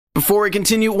Before we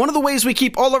continue, one of the ways we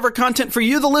keep all of our content for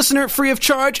you, the listener, free of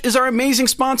charge is our amazing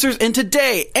sponsors, and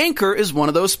today, Anchor is one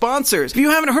of those sponsors. If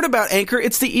you haven't heard about Anchor,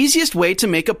 it's the easiest way to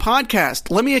make a podcast.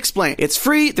 Let me explain. It's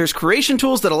free, there's creation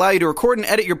tools that allow you to record and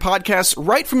edit your podcasts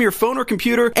right from your phone or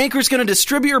computer. Anchor's going to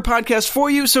distribute your podcast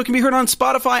for you so it can be heard on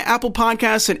Spotify, Apple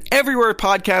Podcasts, and everywhere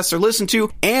podcasts are listened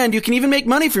to, and you can even make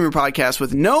money from your podcast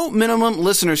with no minimum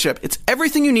listenership. It's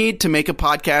everything you need to make a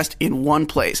podcast in one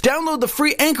place. Download the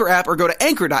free Anchor app or go to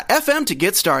anchor.fm to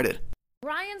get started.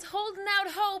 Brian's holding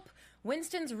out hope.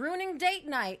 Winston's ruining date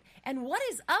night. And what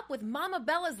is up with Mama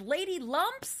Bella's lady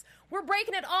lumps? We're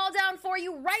breaking it all down for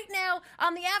you right now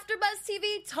on the AfterBuzz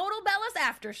TV Total Bellas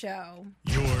After Show.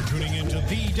 You're tuning into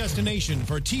the destination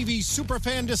for TV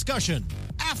superfan discussion,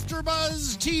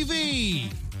 AfterBuzz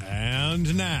TV.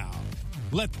 And now,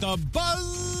 let the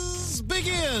buzz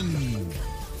begin.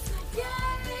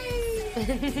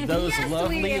 Those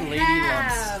lovely lady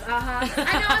lumps.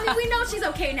 I mean, we know she's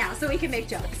okay now, so we can make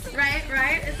jokes. Right?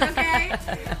 It's okay.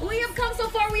 We have come so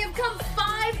far. We have come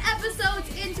 5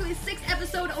 episodes into a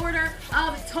 6-episode order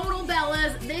of Total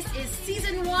Bellas. This is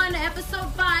Season 1,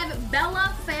 Episode 5,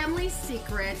 Bella Family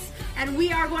Secrets. And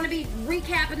we are going to be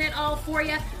recapping it all for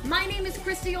you. My name is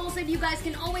Christy Olsen. You guys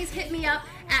can always hit me up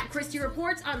at Christy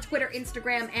Reports on Twitter,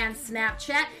 Instagram, and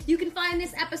Snapchat. You can find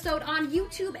this episode on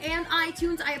YouTube and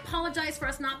iTunes. I apologize for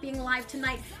us not being live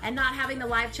tonight and not having the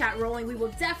live chat rolling. We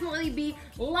will definitely be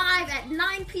live at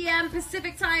 9 p.m.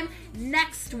 Pacific time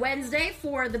next Wednesday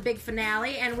for the big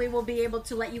finale, and we will be able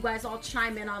to let you guys all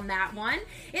chime in on that one.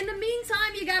 In the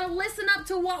meantime, you gotta listen up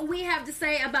to what we have to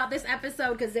say about this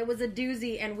episode, because it was a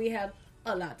doozy, and we have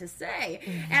a lot to say.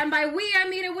 And by we, I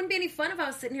mean it wouldn't be any fun if I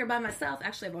was sitting here by myself.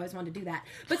 Actually, I've always wanted to do that.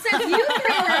 But since you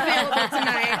three were available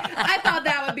tonight, I thought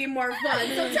that would be more fun.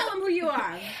 So tell them who you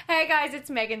are. Hey guys,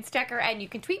 it's Megan Stecker, and you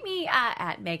can tweet me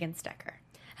at Megan Stecker.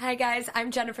 Hi guys,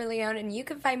 I'm Jennifer Leone, and you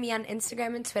can find me on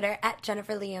Instagram and Twitter at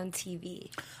Jennifer Leone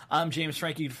TV. I'm James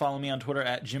Frank. You can follow me on Twitter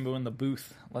at Jimbo in the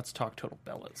Booth. Let's talk Total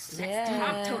Bellas. Let's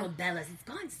talk Total Bellas. It's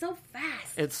gone so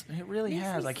fast. It really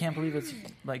has. I can't believe it's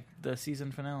like the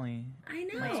season finale. I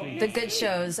know. The good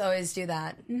shows always do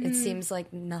that. It seems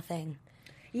like nothing.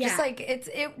 Yeah. Just like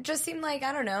it just seemed like,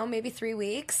 I don't know, maybe 3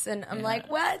 weeks, and I'm like,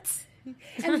 what?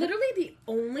 And literally the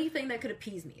only thing that could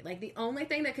appease me, like the only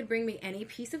thing that could bring me any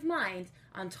peace of mind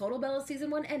on Total Bellas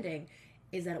Season 1 ending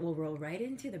is that it will roll right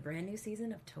into the brand new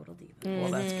season of Total Divas.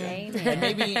 Well, that's good. And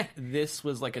maybe this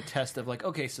was like a test of like,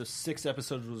 okay, so 6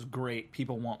 episodes was great.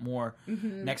 People want more.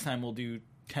 Next time we'll do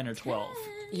 10 or 12.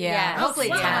 Yeah. Hopefully,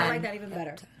 yeah. I like that even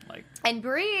better. And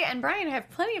Bree and Brian have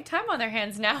plenty of time on their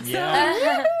hands now.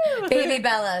 Yeah. So. Baby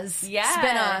Bellas. Yes.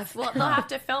 Spin-off. Well, they'll have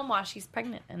to film while she's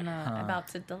pregnant and about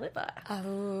to deliver.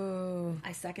 Oh.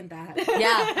 I second that.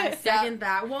 Yeah. I second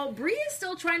that. Well, Bree is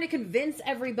still trying to convince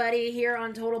everybody here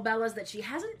on Total Bellas that she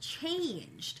hasn't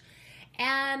changed.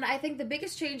 And I think the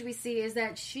biggest change we see is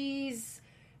that she's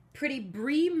pretty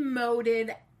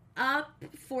Bree-moded up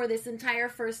for this entire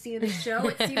first scene of the show.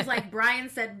 It seems like Brian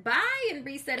said bye and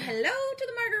Bree said hello to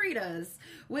the margaritas,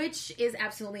 which is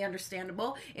absolutely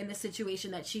understandable in the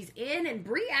situation that she's in. And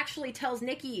Bree actually tells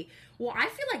Nikki, well, I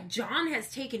feel like John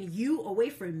has taken you away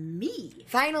from me.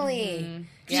 Finally.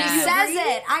 She Yeah. says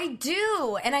it. I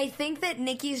do. And I think that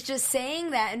Nikki's just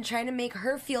saying that and trying to make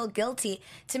her feel guilty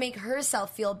to make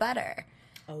herself feel better.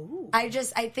 Oh. I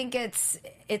think it's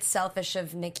selfish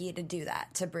of Nikki to do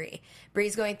that to Bree.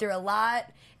 Bree's going through a lot,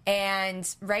 and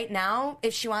right now,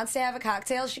 if she wants to have a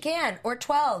cocktail, she can. Or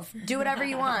 12. Do whatever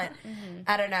you want.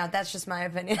 I don't know. That's just my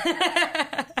opinion.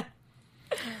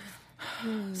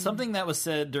 Something that was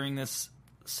said during this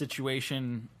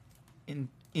situation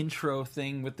intro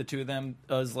thing with the two of them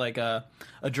was like a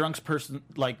drunk person,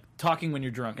 like talking when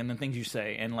you're drunk and the things you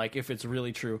say and like if it's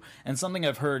really true. And something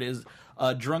I've heard is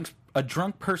a drunk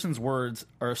person's words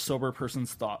are a sober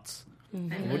person's thoughts.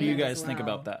 What do you guys think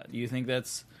about that? Do you think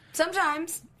that's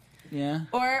Sometimes. yeah?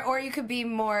 Or you could be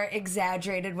more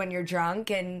exaggerated when you're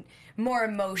drunk and more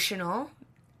emotional.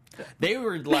 They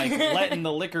were like letting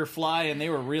the liquor fly, and they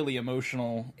were really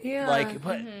emotional. Yeah. Like,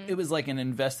 but it was like an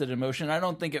invested emotion. I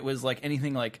don't think it was like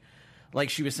anything like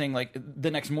she was saying. Like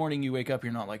the next morning you wake up,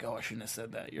 you're not like, oh, I shouldn't have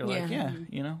said that. You're like, yeah,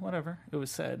 you know, whatever. It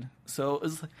was said. So it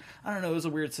was like, I don't know. It was a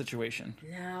weird situation.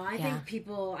 No,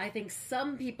 I think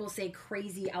some people say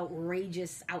crazy,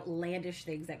 outrageous, outlandish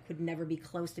things that could never be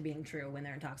close to being true when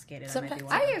they're intoxicated. Sometimes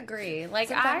I agree. Like,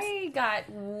 Sometimes. I got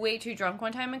way too drunk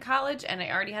one time in college, and I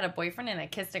already had a boyfriend, and I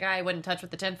kissed a guy I wouldn't touch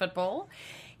with the 10-foot pole.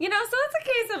 You know, so it's a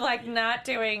case of, like, not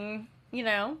doing, you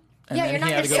know. And Yeah, then you're not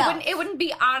he had to go- yourself. It wouldn't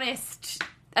be honest,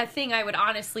 a thing I would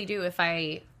honestly do if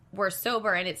I were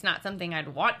sober, and it's not something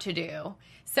I'd want to do.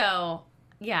 So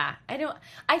Yeah,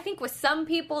 I think with some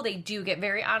people, they do get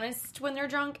very honest when they're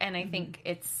drunk, and I think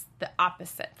it's the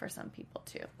opposite for some people,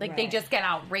 too. Like, they just get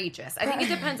outrageous. I think it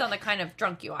depends on the kind of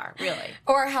drunk you are, really.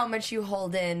 Or how much you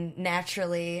hold in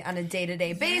naturally on a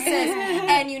day-to-day basis,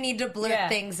 and you need to blurt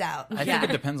things out. I think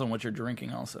it depends on what you're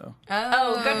drinking, also.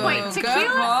 Oh, good point.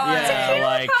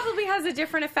 Tequila probably has a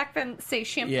different effect than, say,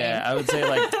 champagne. Yeah, I would say,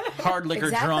 like, hard liquor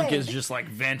drunk is just, like,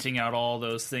 venting out all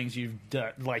those things you've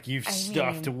done, like, you've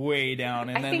stuffed way down,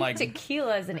 and I then, think like...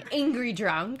 tequila is an angry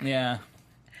drunk. Yeah.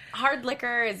 Hard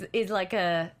liquor is like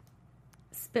a...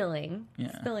 spilling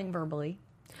verbally.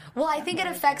 Well, I think it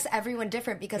affects everyone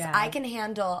different because I can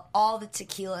handle all the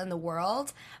tequila in the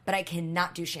world, but I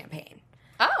cannot do champagne.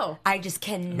 Oh. I just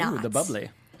cannot. Ooh, the bubbly.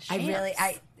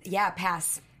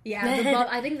 Pass. Yeah,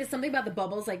 I think there's something about the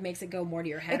bubbles like makes it go more to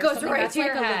your head. It goes right That's to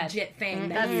your like head. a legit thing.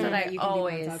 That's what I you can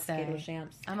always do intoxicated with say.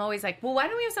 champs. I'm always like, well, why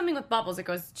don't we have something with bubbles? It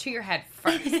goes to your head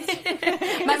first.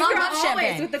 My mom loves Always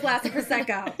champagne. with the glass of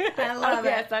prosecco. I love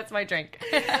Yes, that's my drink.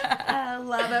 I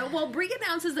love it. Well, Brie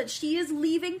announces that she is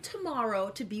leaving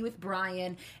tomorrow to be with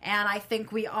Brian, and I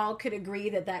think we all could agree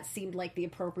that seemed like the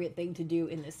appropriate thing to do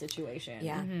in this situation.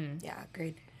 Yeah, yeah,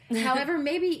 agreed. However,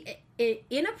 maybe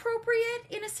inappropriate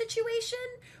in a situation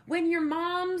when your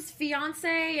mom's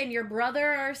fiance and your brother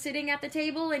are sitting at the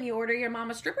table and you order your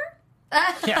mom a stripper?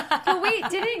 But wait,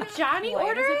 didn't Johnny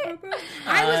order it?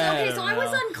 I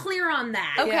was unclear on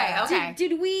that. Okay.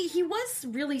 Did we? He was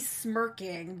really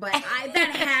smirking, but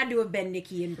that had to have been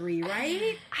Nikki and Brie,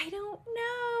 right? I don't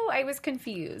know. I was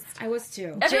confused. I was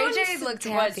too. JJ looked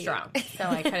happy. Was drunk, so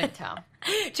I couldn't tell.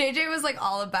 JJ was like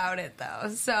all about it though,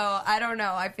 so I don't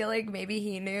know. I feel like maybe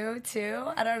he knew too.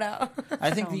 I don't know.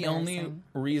 I think the only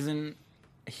reason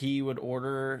he would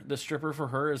order the stripper for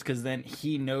her is because then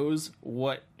he knows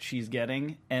what she's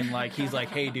getting, and like he's like,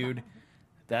 hey dude,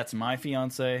 that's my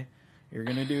fiance, you're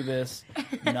gonna do this,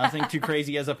 nothing too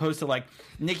crazy, as opposed to like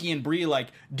Nikki and Brie like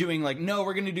doing like, no,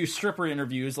 we're gonna do stripper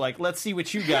interviews, like let's see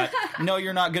what you got, no,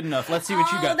 you're not good enough, let's see what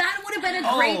you got. That would have been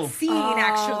a great scene,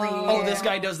 actually. Oh, this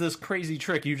guy does this crazy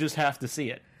trick, you just have to see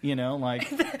it, you know, like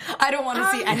I don't want to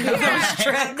see any of those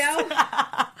tricks. No.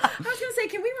 I was gonna say,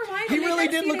 can we rewind? he really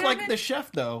did look like the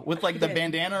chef though, with like the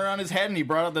bandana around his head, and he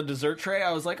brought out the dessert tray.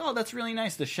 I was like, oh, that's really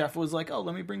nice. The chef was like, oh,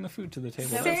 let me bring the food to the table.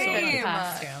 That's so Same.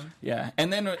 nice. Costume. Yeah,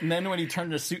 and then when he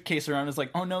turned his suitcase around, it's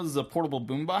like, oh no, this is a portable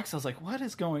boombox. I was like, what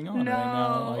is going on right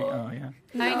now? Like, oh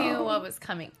yeah. I knew what was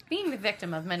coming. Being the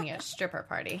victim of many a stripper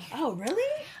party. Oh,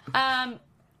 really?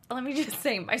 Let me just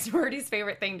say, my sorority's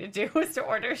favorite thing to do was to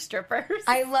order strippers.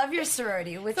 I love your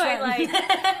sorority. Which So one? I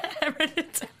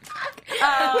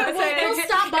We'll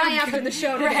stop by after the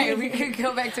show today. Right, we could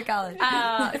go back to college.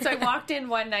 so I walked in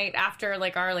one night after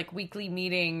like our like weekly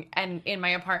meeting and in my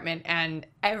apartment, and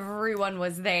everyone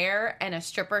was there, and a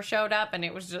stripper showed up, and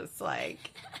it was just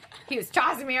like he was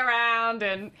tossing me around,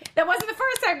 and that wasn't the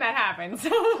first time that happened. So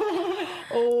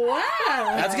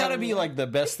Wow. That's got to be like the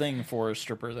best thing for a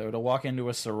stripper though, to walk into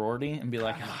a sorority and be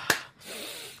like,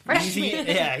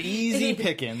 easy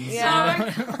pickings.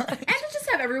 And to just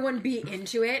have everyone be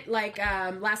into it. Like,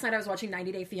 last night I was watching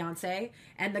 90 Day Fiancé,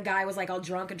 and the guy was like all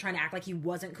drunk and trying to act like he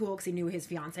wasn't cool because he knew his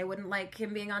fiance wouldn't like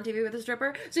him being on TV with a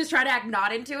stripper. So he was trying to act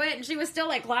not into it, and she was still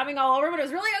like climbing all over, but it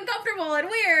was really uncomfortable and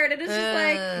weird. And it's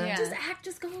just like,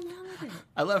 just go along with it.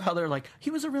 I love how they're like, he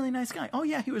was a really nice guy. Oh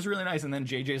yeah, he was really nice. And then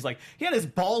JJ's like, he had his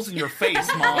balls in your face,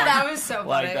 mom. That was so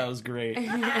funny. Like, that was great.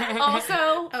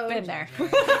 also been there.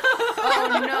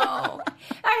 Oh no.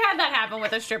 I had that happen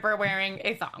with a stripper wearing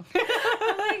a thong.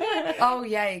 Oh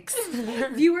yikes.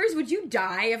 Viewers, would you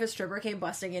die if a stripper came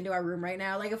busting into our room right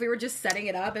now? Like, if we were just setting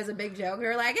it up as a big joke, we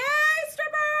were like, hey,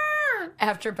 stripper!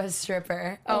 After buzz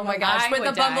stripper. Oh my I gosh, with would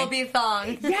the die. bumblebee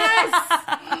thong. Yes!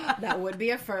 That would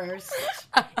be a first.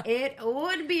 It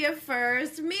would be a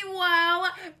first. Meanwhile,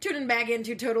 tuning back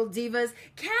into Total Divas,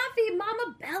 Kathy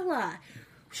Mama Bella.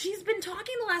 She's been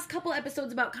talking the last couple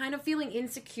episodes about kind of feeling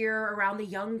insecure around the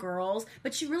young girls,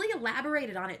 but she really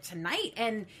elaborated on it tonight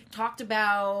and talked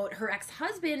about her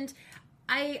ex-husband.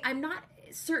 I'm not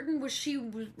certain, was she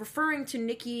referring to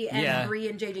Nikki and Brie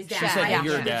and JJ's dad? She said right?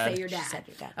 your She did dad. say your dad. She said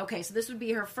your dad. Okay, so this would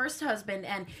be her first husband,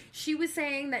 and she was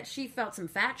saying that she felt some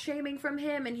fat shaming from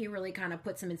him, and he really kind of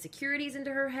put some insecurities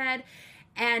into her head.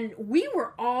 And we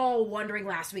were all wondering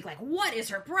last week, like, what is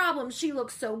her problem? She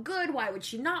looks so good. Why would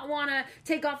she not want to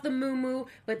take off the moo-moo?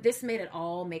 But this made it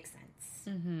all make sense.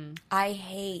 Mm-hmm. I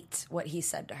hate what he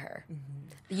said to her.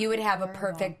 Mm-hmm. You would have a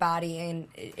perfect body, and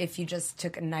if you just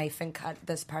took a knife and cut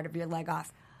this part of your leg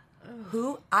off.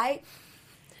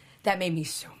 That made me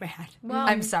so mad. Well,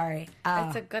 I'm sorry.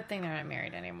 It's a good thing they're not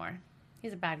married anymore.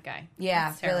 He's a bad guy. Yeah,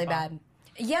 That's really terrible. bad.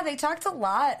 Yeah, they talked a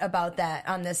lot about that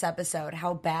on this episode,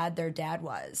 how bad their dad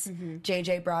was.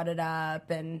 JJ brought it up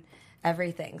and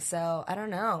everything. So, I don't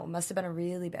know. Must have been a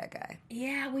really bad guy.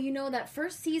 Yeah, well, you know, that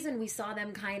first season we saw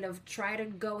them kind of try to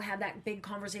go have that big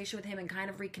conversation with him and kind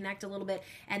of reconnect a little bit.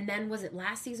 And then was it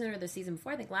last season or the season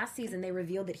before? I think last season they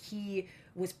revealed that he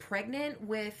was pregnant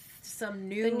with some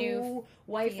new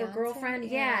wife or fiancé? girlfriend.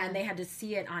 Yeah, Yeah. and they had to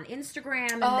see it on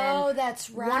Instagram. And Oh, then that's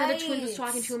one of the twins was right.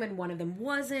 talking to him and one of them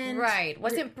wasn't. Right.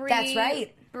 Wasn't Bree? That's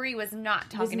right. Bree was not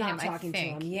talking not to him, talking I to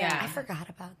think. him, yeah. I forgot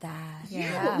about that.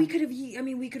 Yeah, but we could have. I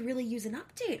mean, we could really use an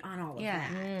update on all of Yeah.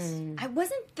 that. I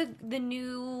wasn't the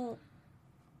new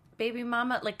baby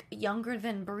mama like younger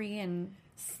than Bree and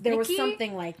There was Nikki?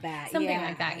 something like that. Something yeah.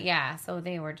 like that. Yeah. So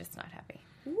they were just not happy.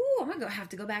 Ooh, I'm gonna have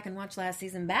to go back and watch last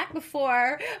season back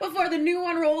before the new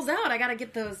one rolls out. I gotta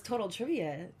get those total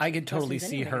trivia. I could totally questions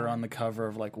see anyway. her on the cover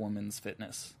of like Women's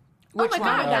Fitness. Which my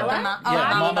God, one? Bella?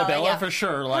 Yeah, Mama Bella yeah. for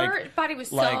sure. Like Her body was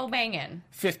so like- banging.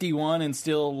 51 and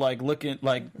still like looking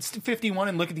like 51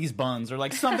 and look at these buns or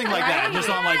like something like that, just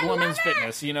on like Women's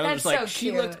Fitness, you know, That's just like so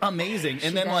she cute. looked amazing,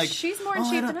 and then does. like She's more in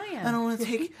shape than I am. I don't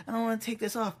want to take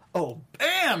this off. Oh,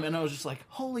 bam! And I was just like,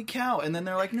 holy cow! And then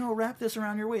they're like, no, wrap this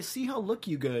around your waist. See how good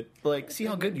you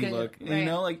look. Right. You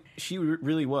know, like she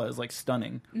really was like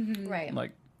stunning, Right.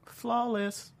 like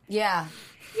flawless. Yeah.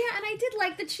 Yeah, and I did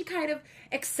like that she kind of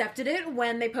accepted it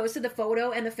when they posted the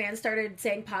photo and the fans started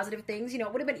saying positive things. You know,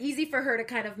 it would have been easy for her to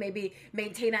kind of maybe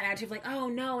maintain that attitude, like, oh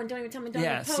no, and don't even tell me, don't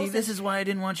Yeah, even post. see, this is why I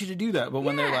didn't want you to do that. But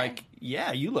when they're Yeah. like,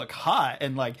 yeah, you look hot,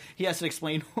 and like he has to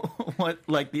explain what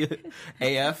like the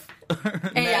AF.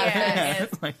 Yeah.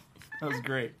 Like, that was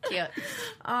great. Cute.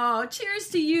 Oh, cheers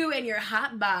to you and your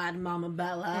hot bod, Mama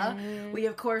Bella. We,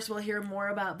 of course, will hear more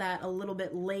about that a little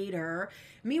bit later.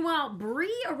 Meanwhile,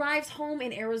 Bree arrives home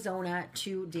in Arizona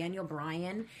to Daniel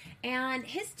Bryan, and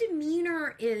his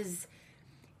demeanor is...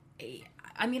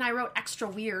 I mean, I wrote extra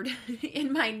weird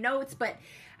in my notes, but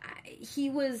he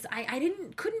was... I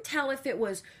couldn't tell if it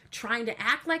was trying to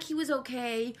act like he was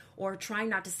okay, or trying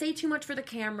not to say too much for the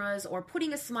cameras, or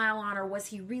putting a smile on, or was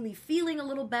he really feeling a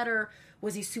little better?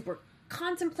 Was he super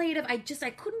contemplative? I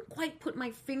couldn't quite put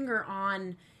my finger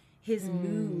on his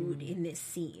mood in this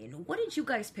scene. What did you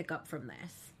guys pick up from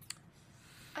this?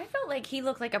 I felt like he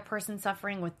looked like a person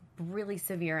suffering with really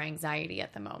severe anxiety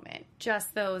at the moment.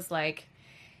 Just those like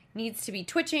needs to be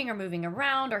twitching or moving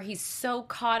around, or he's so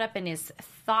caught up in his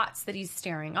thoughts that he's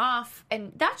staring off.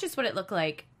 And that's just what it looked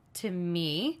like to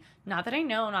me. Not that I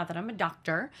know, not that I'm a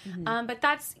doctor, but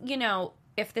that's, you know,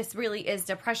 if this really is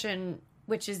depression,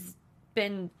 which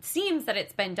seems that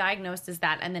it's been diagnosed as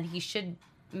that, and then he should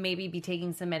maybe be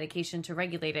taking some medication to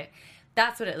regulate it.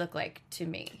 That's what it looked like to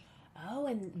me. Oh,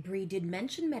 and Bree did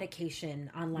mention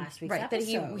medication on last week's Right, that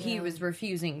episode. he was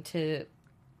refusing to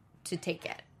take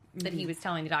it. That he was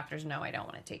telling the doctors, no, I don't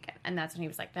want to take it. And that's when he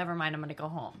was like, never mind, I'm going to go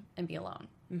home and be alone.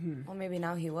 Well, maybe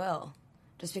now he will.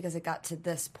 Just because it got to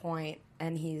this point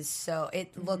and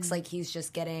it looks like he's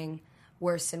just getting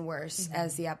worse and worse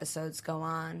as the episodes go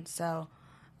on. So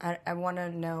I want to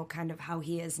know kind of how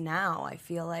he is now. I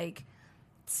feel like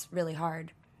it's really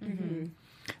hard.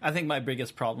 I think my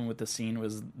biggest problem with the scene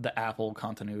was the Apple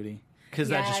continuity, because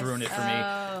that just Yes. ruined it for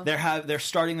me. They're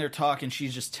starting their talk, and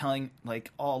she's just telling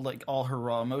all her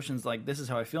raw emotions, like, this is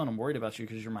how I feel, and I'm worried about you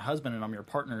because you're my husband and I'm your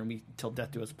partner, and we till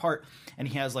death do us part. And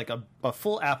he has like a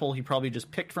full apple he probably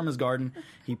just picked from his garden.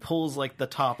 He pulls like the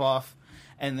top off,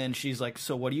 and then she's like,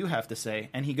 so what do you have to say?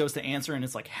 And he goes to answer, and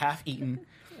it's like half eaten.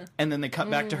 And then they cut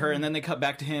back to her, and then they cut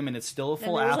back to him, and it's still a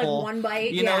full there was, like, apple. one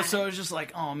bite, you know. yeah. So it's just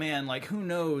like, oh man, like who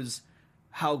knows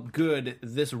how good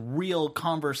this real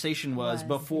conversation was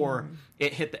before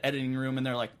it hit the editing room, and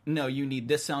they're like, no, you need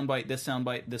this soundbite, this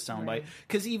soundbite, this soundbite.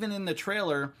 Because even in the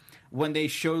trailer, when they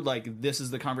showed like this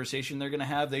is the conversation they're gonna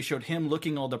have, they showed him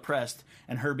looking all depressed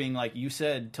and her being like, you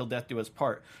said till death do us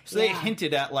part. So they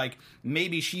hinted at like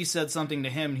maybe she said something to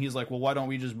him and he's like, well, why don't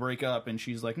we just break up? And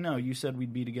she's like, no, you said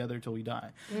we'd be together till we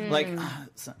die. Like,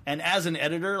 and as an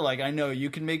editor, like, I know you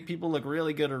can make people look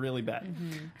really good or really bad.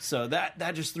 So that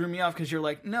just threw me off, because you're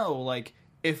like, no, like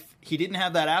if he didn't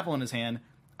have that apple in his hand,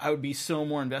 I would be so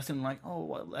more invested in like, oh,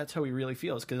 well, that's how he really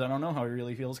feels, because I don't know how he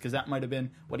really feels, because that might have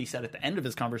been what he said at the end of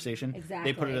his conversation.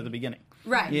 Exactly. They put it at the beginning.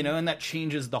 Right. You know, and that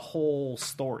changes the whole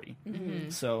story.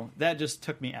 So that just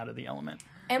took me out of the element.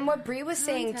 And what Bree was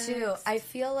saying too, I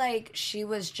feel like she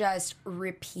was just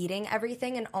repeating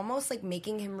everything and almost like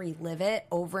making him relive it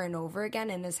over and over again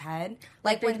in his head.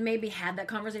 Like they when maybe had that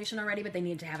conversation already, but they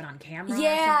needed to have it on camera.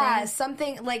 yeah, or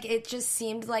something like it just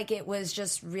seemed like it was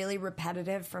just really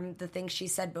repetitive from the things she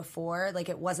said before. Like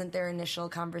it wasn't their initial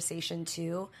conversation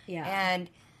too. Yeah. And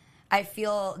I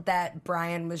feel that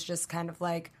Brian was just kind of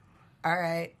like, all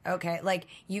right, okay. Like,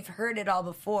 you've heard it all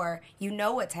before. You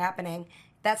know what's happening.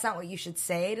 That's not what you should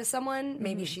say to someone.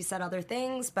 Maybe she said other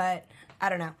things, but I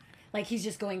don't know. Like, he's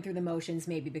just going through the motions,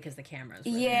 maybe because the camera's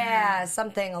with him. Yeah,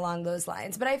 something along those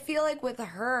lines. But I feel like with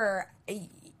her,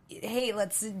 hey,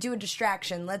 let's do a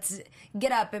distraction. Let's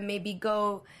get up and maybe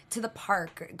go to the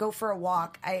park, go for a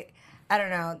walk. I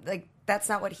don't know. Like, that's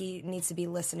not what he needs to be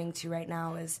listening to right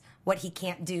now, is what he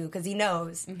can't do, because he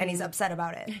knows and he's upset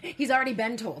about it. He's already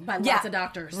been told by lots of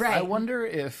doctors. Right. I wonder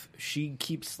if she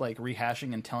keeps like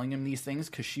rehashing and telling him these things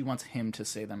because she wants him to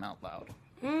say them out loud.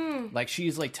 Like,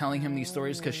 she's like telling him these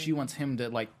stories because she wants him to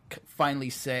like finally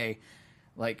say,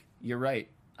 like, you're right,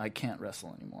 I can't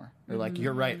wrestle anymore. Or like,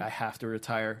 you're right, I have to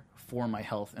retire for my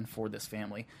health and for this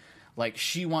family. Like,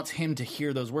 she wants him to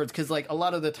hear those words because, like, a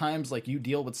lot of the times, like, you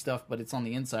deal with stuff, but it's on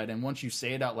the inside. And once you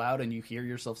say it out loud and you hear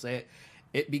yourself say it,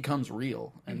 it becomes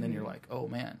real. And then you're like, oh,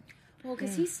 man. Well,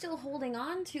 because he's still holding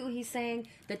on to, he's saying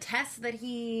the test that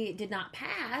he did not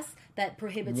pass that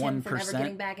prohibits him from ever 1%.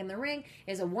 getting back in the ring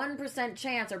is a 1%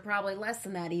 chance, or probably less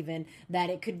than that even, that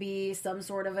it could be some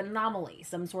sort of anomaly,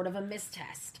 some sort of a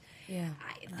mistest. Yeah.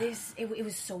 It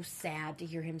was so sad to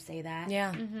hear him say that.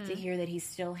 Yeah. To hear that he's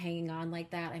still hanging on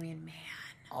like that. I mean, man.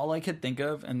 All I could think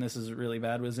of, and this is really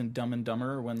bad, was in Dumb and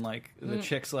Dumber when, like, the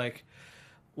chick's like,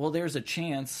 well, there's a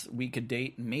chance we could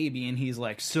date, maybe. And he's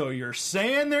like, so you're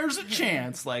saying there's a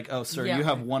chance? Like, oh, sir, you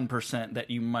have 1%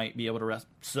 that you might be able to wrestle.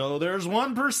 So there's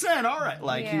 1%. All right.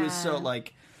 Like, he was so,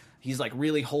 like, he's, like,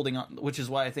 really holding on, which is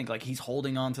why I think, like, he's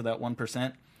holding on to that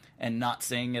 1% and not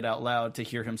saying it out loud to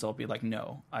hear himself be like,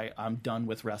 no, I'm done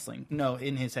with wrestling. No,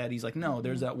 in his head, he's like, no,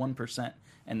 there's that 1%.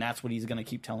 And that's what he's going to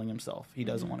keep telling himself. He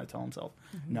doesn't want to tell himself,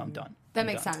 no, I'm done. That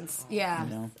makes sense. Yeah. You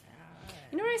know?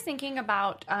 You know what I was thinking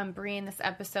about Brie in this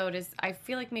episode is I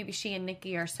feel like maybe she and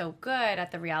Nikki are so good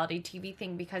at the reality TV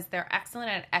thing because they're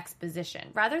excellent at exposition.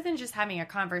 Rather than just having a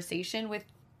conversation with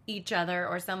each other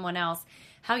or someone else,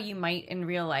 how you might in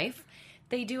real life,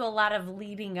 they do a lot of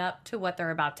leading up to what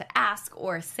they're about to ask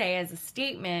or say as a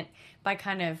statement by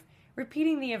kind of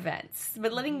repeating the events,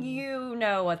 but letting you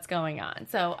know what's going on.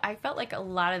 So I felt like a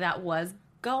lot of that was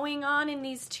going on in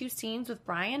these two scenes with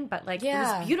Brian, but like it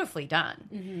was beautifully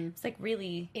done. It's like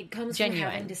really It comes genuine.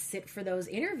 from having to sit for those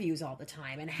interviews all the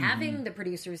time and having the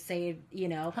producers say, you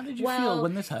know, How did you feel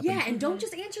when this happened? Yeah, and don't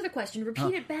just answer the question,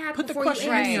 repeat it back Put the before question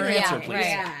you in answer your it. answer, please.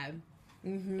 Yeah.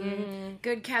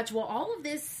 Good catch. Well, all of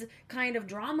this kind of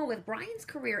drama with Brian's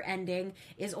career ending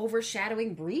is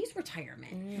overshadowing Brie's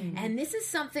retirement. And this is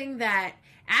something that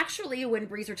actually, when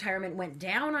Brie's retirement went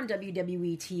down on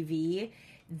WWE TV,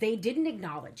 they didn't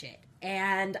acknowledge it.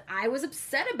 And I was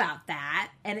upset about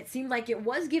that. And it seemed like it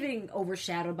was getting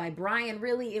overshadowed by Brian.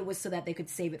 Really, it was so that they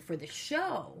could save it for the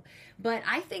show. But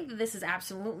I think that this is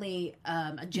absolutely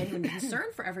a genuine concern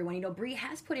for everyone. You know, Brie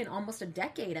has put in almost a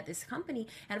decade at this company.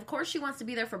 And of course, she wants to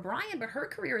be there for Brian, but her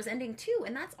career is ending too.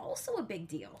 And that's also a big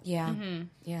deal. Yeah.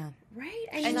 Yeah. Right?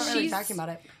 I I'm mean, not really she's talking about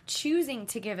it. choosing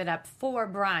to give it up for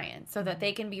Brian so that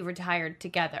they can be retired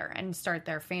together and start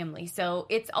their family. So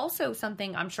it's also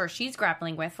something I'm sure she's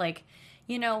grappling with, like,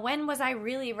 you know, when was I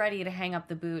really ready to hang up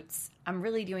the boots? I'm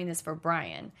really doing this for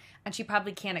Brian. And she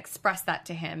probably can't express that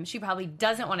to him. She probably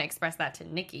doesn't want to express that to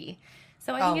Nikki.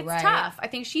 So I think it's tough. I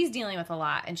think she's dealing with a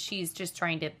lot, and she's just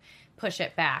trying to push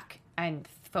it back and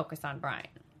focus on Brian.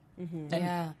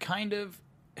 And kind of,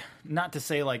 not to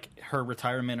say like her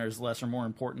retirement is less or more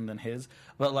important than his,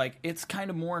 but like it's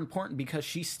kind of more important because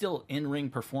she's still in ring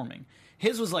performing.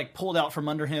 His was like pulled out from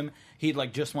under him. He'd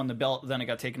like just won the belt, then it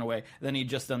got taken away. Then he'd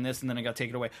just done this, and then it got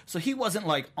taken away. So he wasn't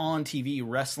like on TV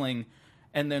wrestling,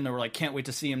 and then they were like, can't wait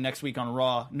to see him next week on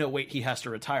Raw. No, wait, he has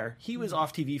to retire. He was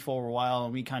off TV for a while,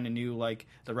 and we kind of knew like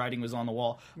the writing was on the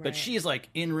wall. Right. But she's like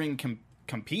in ring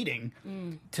competing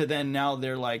to then now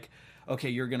they're like, okay,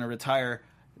 you're going to retire.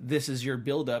 This is your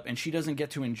build-up, and she doesn't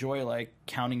get to enjoy like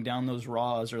counting down those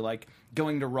Raws or like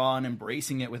going to Raw and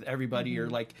embracing it with everybody, or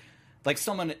like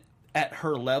someone at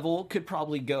her level could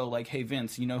probably go like, hey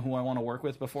Vince, you know who I want to work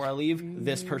with before I leave?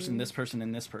 This person, this person,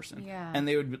 and this person. Yeah. And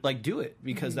they would like do it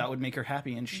because that would make her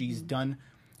happy, and she's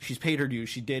paid her dues.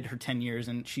 She did her 10 years,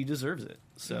 and she deserves it.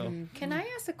 So Can I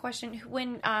ask a question?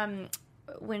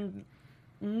 When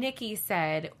Nikki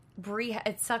said Brie,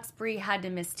 it sucks Brie had to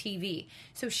miss TV,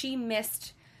 so she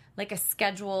missed like a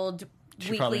scheduled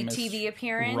weekly TV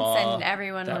appearance, Raw and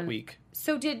everyone that week.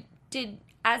 So did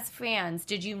as fans,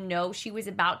 did you know she was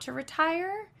about to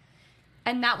retire?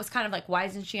 And that was kind of like, why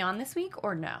isn't she on this week,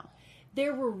 or no?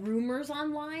 There were rumors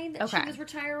online that she was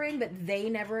retiring, but they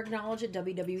never acknowledged it.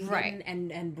 WWE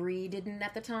didn't, and Brie didn't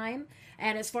at the time.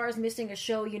 And as far as missing a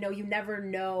show, you know, you never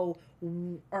know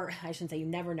or I shouldn't say you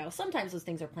never know. Sometimes those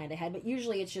things are planned ahead, but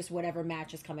usually it's just whatever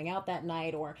match is coming out that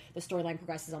night or the storyline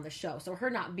progresses on the show. So her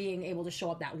not being able to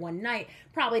show up that one night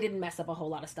probably didn't mess up a whole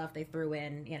lot of stuff. They threw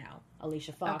in,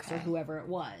 Alicia Fox or whoever it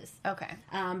was. Okay.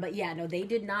 But yeah, no, they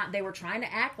did not. They were trying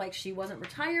to act like she wasn't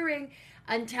retiring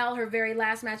until her very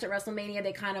last match at WrestleMania.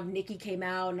 They kind of, Nikki came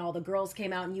out and all the girls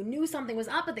came out and you knew something was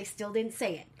up, but they still didn't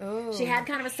say it. Ooh. She had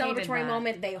kind of a Hated celebratory that.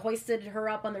 moment. They hoisted her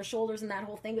up on their shoulders and that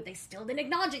whole thing, but they still didn't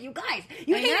acknowledge it. You guys,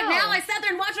 you hate it know. now. I sat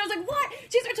there and watched it. I was like, what?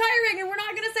 She's retiring and we're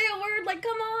not going to say a word. Like,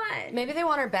 come on. Maybe they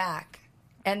want her back.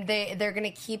 And they're going to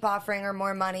keep offering her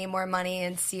more money,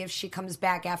 and see if she comes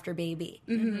back after baby.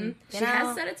 Mm-hmm. She know?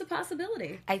 has said it's a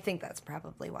possibility. I think that's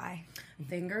probably why.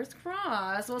 Fingers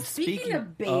crossed. Well, speaking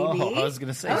of baby. Oh, I was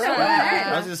going to say. Oh, no, go ahead.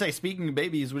 I was going to say, speaking of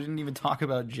babies, we didn't even talk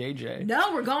about JJ.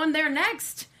 No, we're going there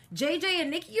next. JJ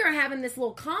and Nikki are having this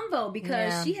little convo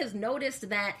because she has noticed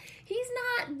that he's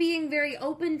not being very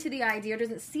open to the idea, or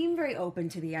doesn't seem very open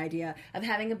to the idea of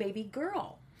having a baby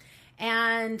girl.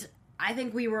 And I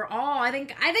think we were all, I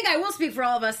think I will speak for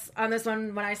all of us on this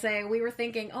one when I say we were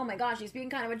thinking, oh my gosh, he's being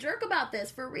kind of a jerk about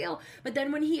this, for real. But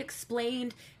then when he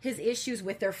explained his issues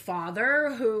with their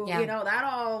father, who, that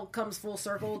all comes full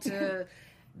circle to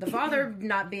the father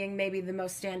not being maybe the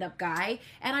most stand-up guy.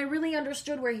 And I really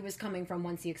understood where he was coming from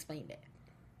once he explained it.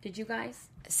 Did you guys?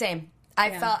 Same.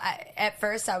 I felt, at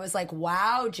first I was like,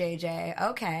 wow, JJ,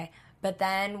 okay. But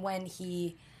then when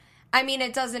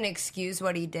it doesn't excuse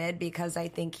what he did because I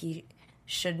think he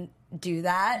shouldn't do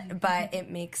that, but it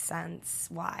makes sense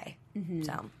why. Mm-hmm.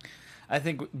 So I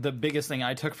think the biggest thing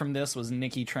I took from this was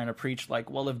Nikki trying to preach, like,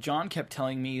 well, if John kept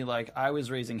telling me, like, I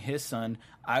was raising his son,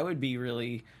 I would be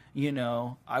really,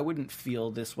 I wouldn't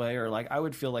feel this way, or, like, I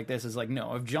would feel like this. Is like,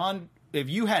 no, if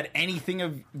you had anything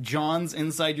of John's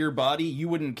inside your body, you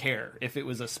wouldn't care. If it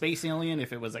was a space alien,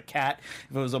 if it was a cat,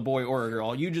 if it was a boy or a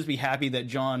girl, you'd just be happy that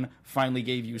John finally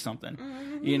gave you something.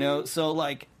 Mm-hmm. So,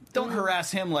 like, don't harass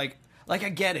him. Like, I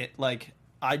get it. Like,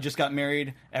 I just got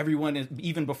married. Everyone is,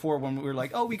 even before when we were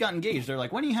like, oh, we got engaged, they're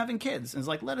like, when are you having kids? And it's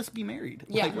like, let us be married.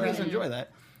 Yeah, like, let's enjoy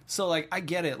that. So, like, I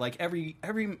get it. Like, every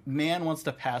man wants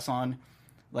to pass on,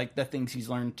 like, the things he's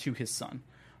learned to his son.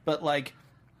 But, like,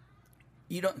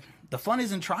 the fun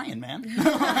isn't trying, man.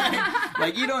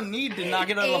 like, you don't need to knock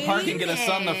it out of the park and get a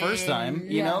son the first time.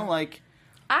 You know, like,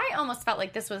 I almost felt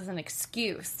like this was an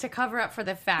excuse to cover up for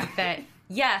the fact that,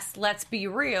 yes, let's be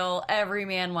real, every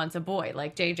man wants a boy,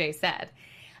 like JJ said.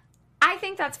 I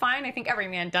think that's fine. I think every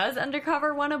man does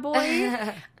undercover want a boy.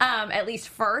 At least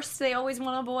first, they always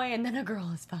want a boy, and then a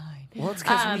girl is fine. well, it's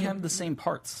because we have the same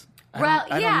parts. I don't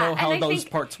know and how I those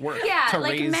think, parts work. Yeah, to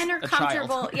like raise men are a comfortable.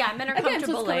 child. Yeah, men are Again,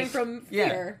 comfortable. so it's coming Like, from Yeah.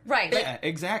 fear. right, like, Yeah,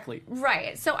 exactly.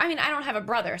 right. So I mean, I don't have a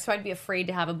brother, so I'd be afraid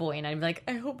to have a boy, and I'd be like,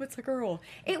 I hope it's a girl.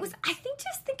 I think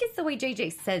it's the way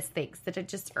JJ says things that it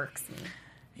just irks me.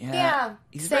 Yeah,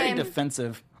 he's same. very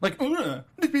defensive. Like,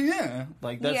 yeah.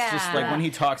 Like, that's just, like, Yeah. when he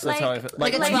talks, that's how I feel.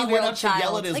 Like, like a when he went 12-year-old up to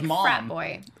yell at his Like mom frat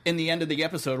boy. in the end of the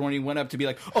episode, when he went up to be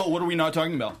like, oh, what are we not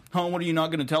talking about? Huh, what are you not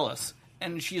going to tell us?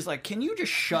 And she's like, can you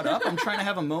just shut up? I'm trying to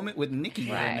have a moment with Nikki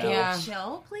right now. Yeah.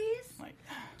 Chill, please. Like,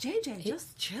 JJ,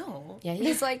 just chill. Yeah,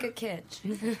 he's like a kid.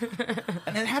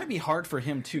 and it had to be hard for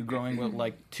him, too, growing with,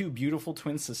 like, two beautiful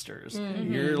twin sisters.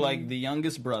 Mm-hmm. You're, like, the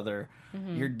youngest brother.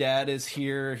 Your dad is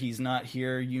here. He's not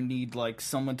here. You need, like,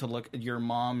 someone to look at. Your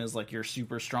mom is, like, you're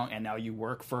super strong, and now you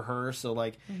work for her. So,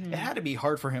 like, it had to be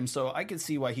hard for him. So I could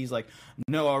see why he's like,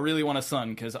 no, I really want a son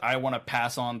because I want to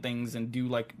pass on things and do,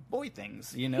 like, boy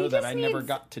things, that I never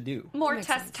got to do. More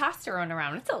testosterone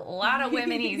around. It's a lot of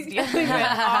women he's dealing with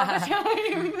all the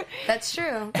time. That's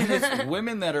true. And it's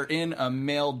women that are in a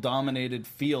male-dominated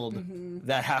field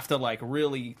that have to, like,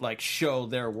 really, like, show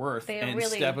their worth They and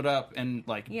really- step it up and,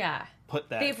 like, Yeah. put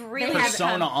that They've really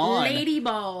persona on. Lady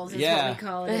balls is Yeah. what we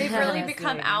call it. They've really Yes,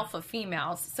 become lady. alpha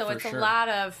females. So For it's sure. a lot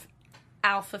of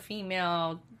alpha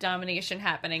female domination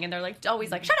happening, and they're like always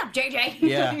like, shut up, JJ.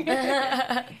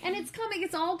 Yeah. And it's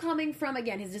all coming from,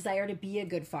 again, his desire to be a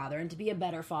good father and to be a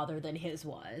better father than his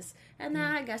was. And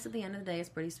that, I guess, at the end of the day, is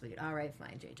pretty sweet. All right,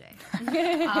 fine,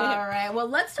 JJ. All right, well,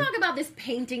 let's talk about this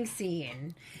painting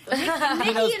scene. Nikki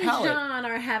and palette. John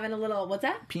are having a little, what's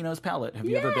that? Pino's Palette. Have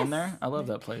you ever been Yes. there? I love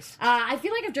that place. I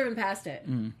feel like I've driven past it.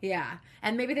 Yeah.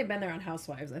 And maybe they've been there on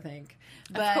Housewives, I think.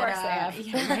 But, course they have.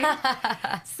 yeah,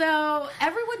 right? So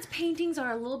everyone's paintings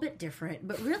are a little bit different,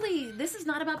 but really, this is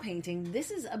not about painting.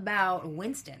 This is about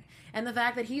Winston and the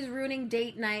fact that he's ruining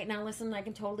date night. Now, listen, I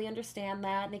can totally understand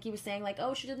that. Nikki was saying, like,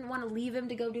 oh, she didn't want to leave him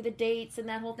to go do the dates and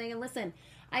that whole thing. And listen,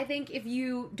 I think if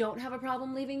you don't have a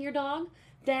problem leaving your dog,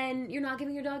 then you're not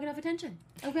giving your dog enough attention.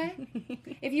 Okay?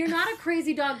 If you're not a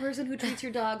crazy dog person who treats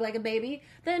your dog like a baby,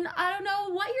 then I don't know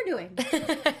what you're doing.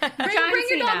 Bring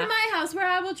your dog to my house where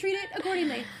I will treat it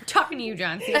accordingly. Talking to you,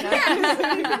 John Cena.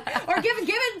 Or give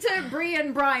it to Bree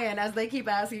and Brian as they keep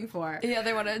asking for. Yeah,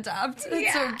 they want to adopt.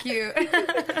 It's so cute. I didn't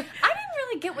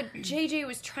really get what JJ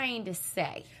was trying to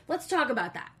say. Let's talk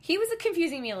about that. He was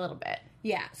confusing me a little bit.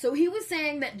 Yeah, so he was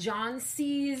saying that John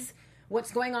sees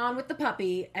what's going on with the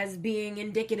puppy as being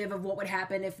indicative of what would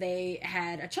happen if they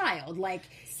had a child. Like,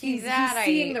 he's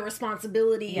seeing the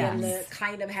responsibility and the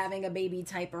kind of having a baby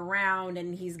type around,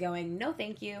 and he's going, no,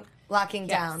 thank you. Locking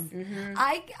down. Mm-hmm.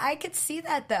 I could see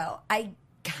that, though. I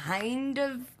kind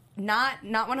of, not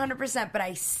 100%, but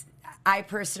I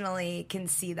personally can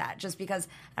see that just because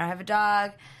I don't have a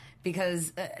dog,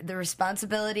 because the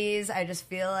responsibilities, I just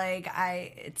feel like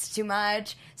it's too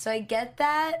much. So I get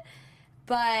that,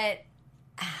 but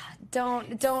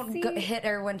don't hit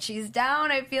her when she's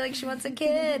down. I feel like she wants a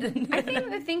kid.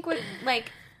 I think with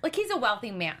like he's a wealthy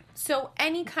man, so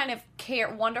any kind of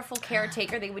wonderful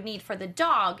caretaker they would need for the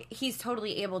dog, he's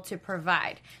totally able to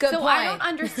provide. Good so point. I don't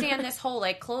understand this whole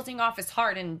like closing off his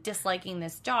heart and disliking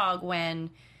this dog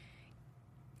when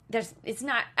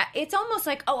it's almost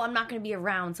like, oh, I'm not going to be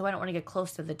around, so I don't want to get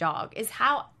close to the dog, is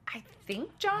how I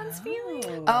think John's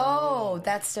feeling. Oh,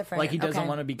 that's different. Like he doesn't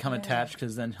want to become attached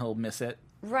because then he'll miss it.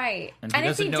 Right. And he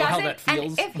doesn't know how that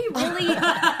feels. And if he really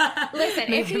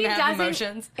listen,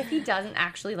 if he doesn't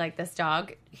actually like this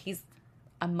dog, he's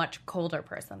a much colder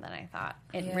person than I thought.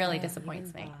 It really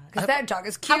disappoints me. Because that dog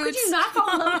is cute. How could you not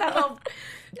fall in love with that little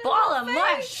ball of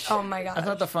mush? Oh my god! I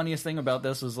thought the funniest thing about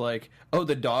this was like, oh,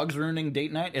 the dog's ruining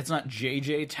date night. It's not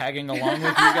JJ tagging along with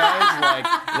you guys. Like,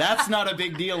 that's not a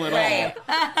big deal at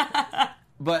all.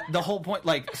 But the whole point,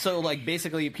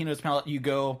 basically, Peanut's Palette, you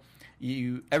go.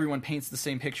 Everyone paints the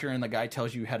same picture, and the guy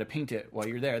tells you how to paint it while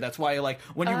you're there. That's why, like,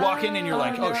 when you walk in and you're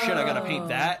like, oh shit, I gotta paint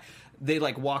that. They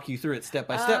like walk you through it step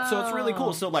by step, so it's really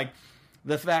cool. So like,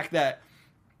 the fact that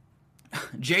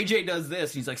JJ does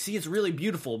this, he's like, see, it's really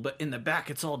beautiful, but in the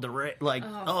back it's all direct, like,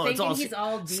 it's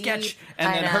all sketch.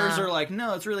 And then hers are like,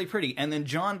 no, it's really pretty. And then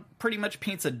John pretty much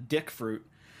paints a dick fruit.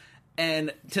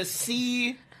 And to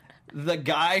see the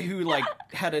guy who like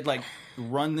had to like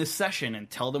run this session and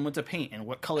tell them what to paint and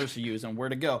what colors to use and where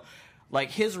to go, like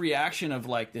his reaction of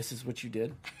like, this is what you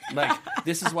did, like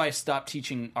this is why I stopped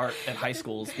teaching art at high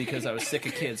schools, because I was sick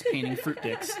of kids painting fruit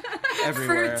dicks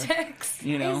everywhere. Fruit dicks.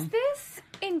 You know, is this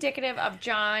indicative of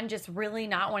John just really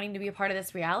not wanting to be a part of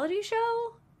this reality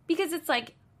show? Because it's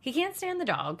like, he can't stand the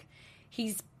dog,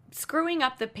 he's screwing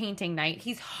up the painting night,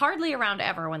 he's hardly around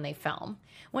ever when they film.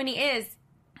 When he is,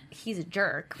 he's a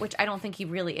jerk, which I don't think he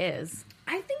really is.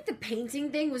 I think the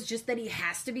painting thing was just that he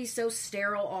has to be so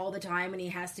sterile all the time, and he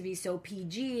has to be so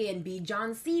PG and be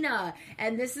John Cena.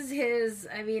 And this is his,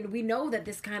 I mean, we know that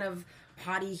this kind of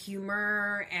potty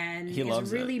humor and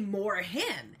is really more him.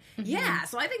 Mm-hmm. Yeah,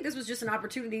 so I think this was just an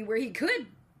opportunity where he could,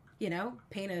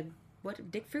 paint a,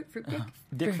 dick fruit? Fruit dick?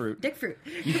 Dick fruit. Dick fruit.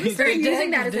 I'm start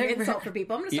using that as an insult for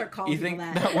people. I'm going to start calling people that.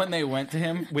 You think that when they went to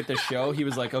him with the show, he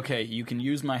was like, okay, you can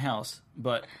use my house,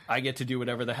 but I get to do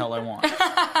whatever the hell I want.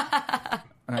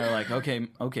 And they're like,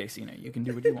 okay, Cena, you can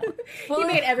do what you want. He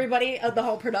made everybody, the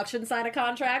whole production sign a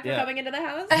contract for coming into the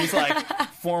house. He's like,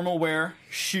 formal wear,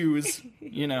 shoes,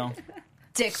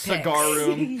 dick cigar pics.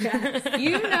 room. Yes.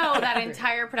 You know that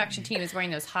entire production team is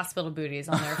wearing those hospital booties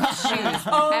on their shoes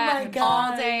my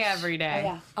all day, every day.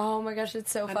 Yeah. Oh my gosh, it's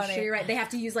so funny. I'm sure you're right. They have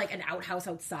to use like an outhouse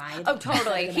outside. Oh,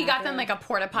 totally. He got them like a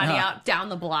porta potty out down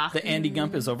the block. The Andy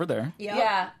Gump is over there Yep.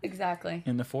 Yeah, exactly.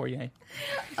 in the foyer.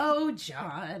 Oh,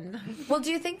 John. Well,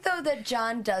 do you think, though, that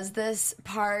John does this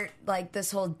part, like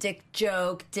this whole dick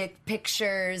joke, dick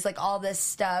pictures, like all this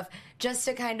stuff, just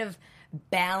to kind of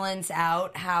balance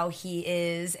out how he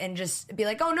is and just be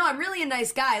like, oh, no, I'm really a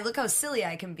nice guy. Look how silly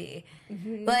I can be.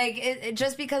 Mm-hmm. Like, it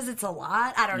just because it's a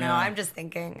lot? I don't know. I'm just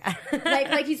thinking.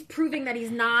 like he's proving that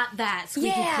he's not that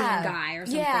squeaky clean guy or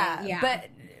something. Yeah, but...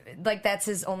 like, that's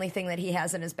his only thing that he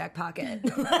has in his back pocket.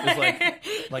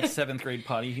 It's like 7th grade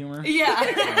potty humor. Yeah.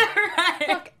 Right.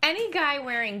 Look, any guy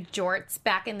wearing jorts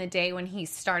back in the day when he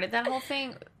started that whole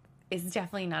thing is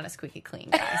definitely not a squeaky clean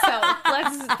guy. So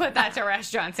let's put that to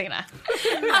rest, John Cena.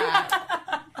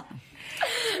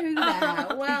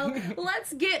 Well,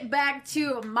 let's get back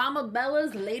to Mama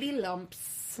Bella's Lady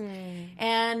Lumps.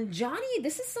 And Johnny,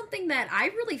 this is something that I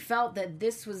really felt that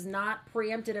this was not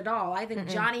preempted at all. I think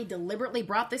Johnny deliberately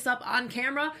brought this up on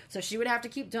camera so she would have to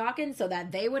keep talking so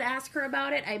that they would ask her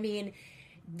about it. I mean,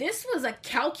 this was a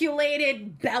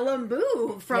calculated Bella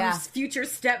move from future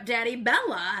stepdaddy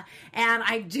Bella, and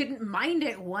I didn't mind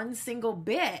it one single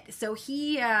bit. So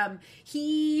he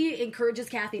encourages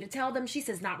Kathy to tell them. She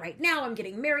says, "Not right now. I'm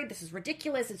getting married. This is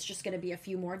ridiculous. It's just going to be a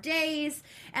few more days."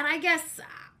 And I guess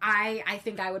I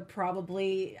think I would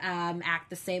probably act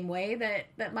the same way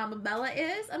that Mama Bella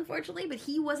is, unfortunately. But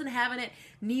he wasn't having it.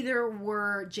 Neither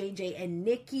were JJ and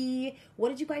Nikki. What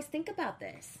did you guys think about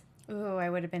this? Ooh, I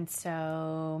would have been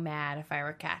so mad if I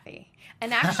were Kathy.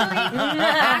 And actually,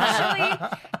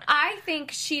 I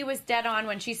think she was dead on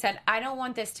when she said, I don't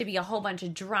want this to be a whole bunch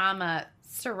of drama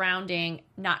surrounding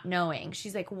not knowing.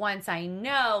 She's like, once I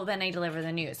know, then I deliver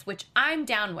the news, which I'm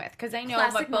down with, because I know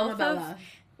Classic what both Mama Bella. of...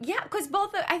 Yeah, because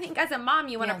I think as a mom,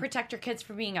 you want to protect your kids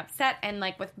from being upset. And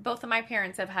like with both of my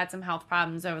parents have had some health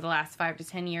problems over the last 5 to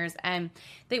 10 years, and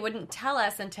they wouldn't tell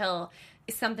us until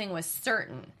something was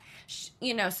certain.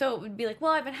 You know, so it would be like,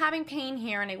 well, I've been having pain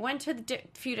here, and I went to a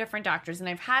few different doctors, and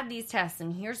I've had these tests,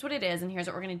 and here's what it is, and here's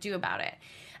what we're going to do about it.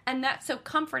 And that's so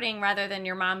comforting, rather than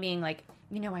your mom being like,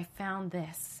 you know, I found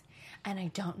this, and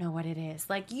I don't know what it is.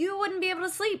 Like, you wouldn't be able to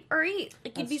sleep or eat.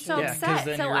 Like, you'd be so upset.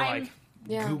 Then so you're I'm... like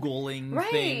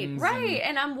Googling things. Right.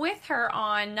 And I'm with her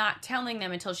on not telling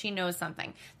them until she knows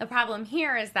something. The problem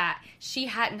here is that she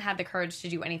hadn't had the courage to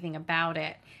do anything about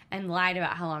it and lied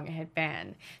about how long it had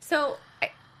been. So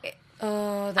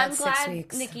that's I'm 6 glad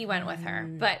weeks. Nikki went with her.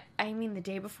 But, I mean, the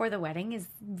day before the wedding is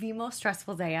the most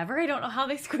stressful day ever. I don't know how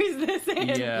they squeeze this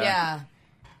in. Yeah.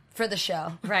 For the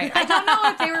show. Right. I don't know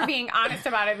if they were being honest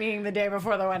about it being the day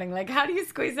before the wedding. Like, how do you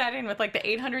squeeze that in with, like, the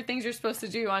 800 things you're supposed to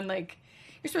do on, like...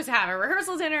 You're supposed to have a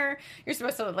rehearsal dinner. You're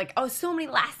supposed to, like, so many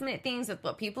last-minute things with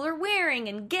what people are wearing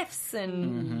and gifts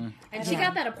and... Mm-hmm. And she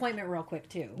got that appointment real quick,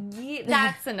 too. Yeah,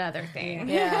 that's another thing.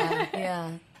 Yeah.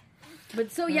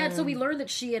 But so we learned that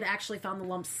she had actually found the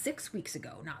lump 6 weeks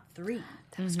ago, not 3.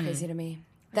 That was crazy to me.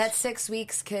 That 6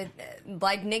 weeks could,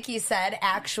 like Nikki said,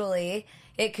 actually,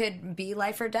 it could be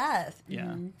life or death.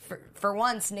 Yeah. For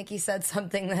once, Nikki said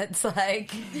something that's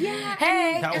like, Yeah,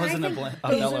 hey. That wasn't a those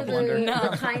Bella are blunder.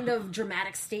 the kind of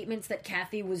dramatic statements that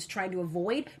Kathy was trying to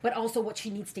avoid, but also what she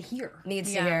needs to hear.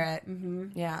 Needs to hear it.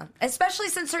 Mm-hmm. Yeah. Especially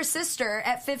since her sister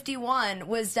at 51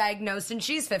 was diagnosed and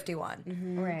she's 51.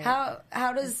 Mm-hmm. Right.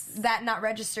 How does that not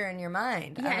register in your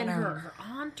mind? Yeah, I don't and know. her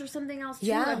aunt or something else, too.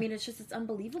 Yeah. I mean, it's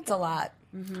unbelievable. It's a lot.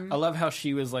 I love how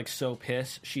she was like so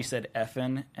pissed. She said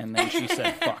effing, and then she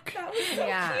said fuck.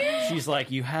 Yeah. She's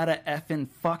like, you had to effing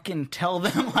fucking tell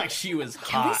them. Like, she was hot.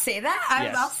 Can we say that?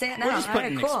 Yes. I'll say it now. We're just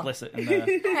putting All right, cool. explicit in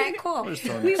the... All right, cool. We're just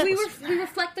throwing We explicit.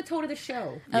 reflect the tone of the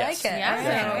show. I Yes. like it. Yeah. All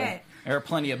right, all right. There are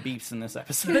plenty of beeps in this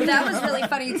episode. But that was really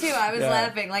funny, too. I was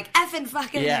laughing, like, effing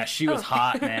fucking... Yeah, she was Oh.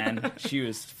 hot, man. She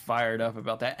was fired up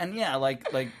about that. And yeah, like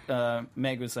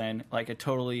Meg was saying, like, I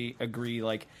totally agree.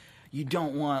 Like, you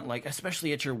don't want, like,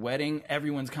 especially at your wedding,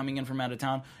 everyone's coming in from out of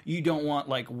town. You don't want,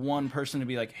 like, one person to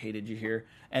be like, hey, did you hear?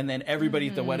 And then everybody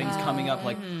at the wedding's coming up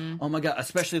like, oh my God,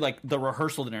 especially like the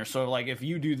rehearsal dinner. So like if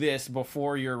you do this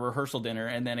before your rehearsal dinner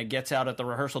and then it gets out at the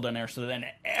rehearsal dinner, so then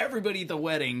everybody at the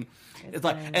wedding, it's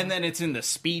like, and then it's in the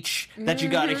speech that you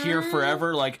got to hear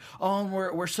forever. Like, oh,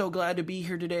 we're so glad to be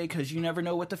here today because you never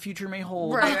know what the future may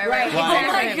hold. Right. Like,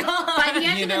 Exactly. By the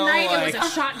end You of the know, night, it like-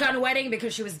 was a shotgun wedding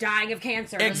because she was dying of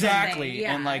cancer. or Exactly. something.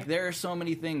 Yeah. And like there are so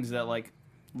many things that like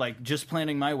just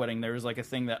planning my wedding, there was like a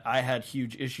thing that I had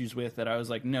huge issues with that I was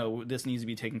like, no, this needs to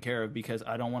be taken care of because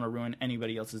I don't want to ruin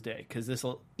anybody else's day, because this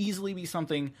will easily be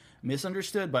something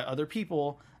misunderstood by other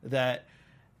people that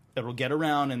it'll get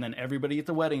around, and then everybody at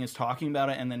the wedding is talking about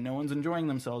it, and then no one's enjoying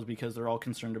themselves because they're all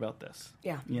concerned about this.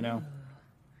 Yeah. You know?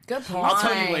 Good point. I'll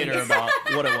tell you later about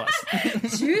what it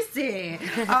was. Juicy.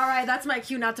 All right, that's my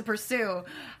cue not to pursue.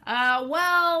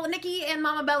 Well, Nikki and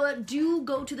Mama Bella do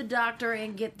go to the doctor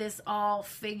and get this all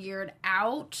figured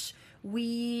out.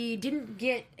 We didn't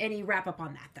get any wrap up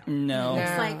on that, though. No.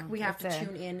 Looks like we have to that's it.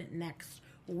 tune in next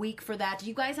week for that. Do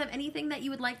you guys have anything that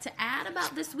you would like to add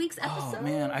about this week's episode? Oh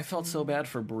man, I felt so bad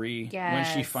for Brie when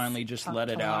she Yes. finally just Talk let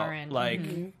to it out.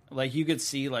 Lauren. Like you could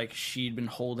see like she'd been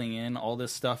holding in all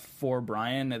this stuff for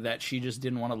Brian that she just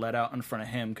didn't want to let out in front of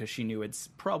him because she knew it'd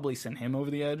probably send him over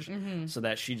the edge. So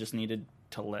that she just needed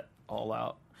to let all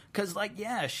out. Because, like,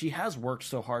 yeah, she has worked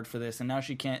so hard for this, and now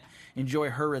she can't enjoy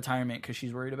her retirement because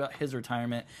she's worried about his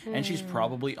retirement. And she's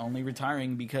probably only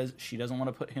retiring because she doesn't want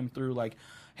to put him through, like,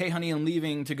 hey, honey, I'm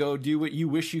leaving to go do what you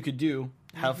wish you could do.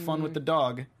 Have fun with the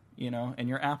dog, you know, and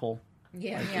your apple.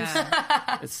 Yeah.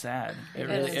 It's sad. It is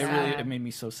really sad. it made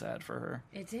me so sad for her.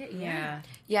 It did, Yeah.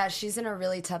 Yeah, she's in a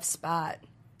really tough spot.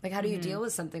 Like, how do you deal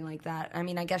with something like that? I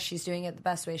mean, I guess she's doing it the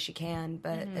best way she can,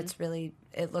 but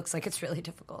it looks like it's really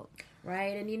difficult.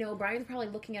 Right, and Brian's probably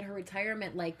looking at her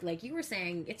retirement like you were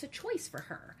saying, it's a choice for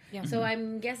her. Yeah. So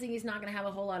I'm guessing he's not going to have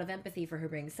a whole lot of empathy for her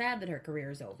being sad that her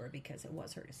career is over because it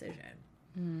was her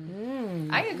decision.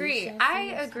 I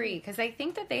agree because I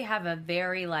think that they have a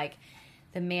very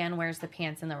the man wears the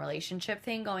pants in the relationship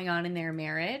thing going on in their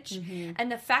marriage.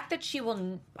 And the fact that she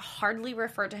will hardly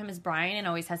refer to him as Brian and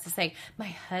always has to say, my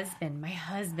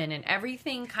husband, and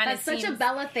everything kind of That's such a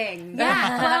Bella thing.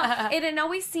 Yeah, well, it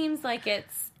always seems like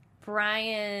it's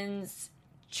Brian's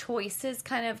choices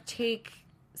kind of take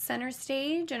center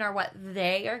stage and are what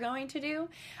they are going to do.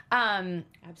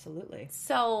 Absolutely.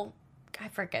 So, I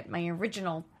forget my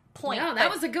original point. No, that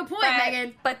was a good point,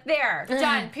 Megan. But there,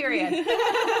 done, period.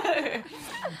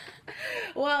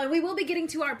 Well, we will be getting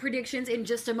to our predictions in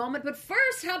just a moment, but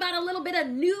first, how about a little bit of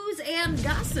news and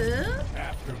gossip?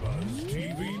 AfterBuzz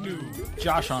TV News.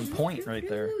 Josh on point right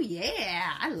there. Ooh,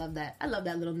 yeah. I love that. I love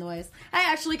that little noise.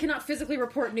 I actually cannot physically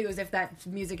report news if that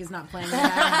music is not playing. And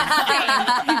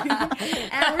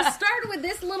we're starting with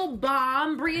this little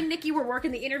bomb. Brie and Nikki were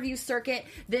working the interview circuit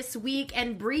this week,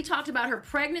 and Brie talked about her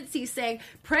pregnancy, saying,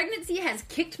 pregnancy has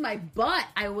kicked my butt,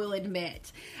 I will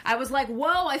admit. I was like,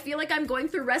 whoa, I feel like I'm going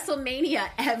through WrestleMania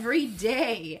every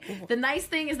day. The nice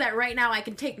thing is that right now I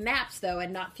can take naps, though,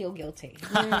 and not feel guilty.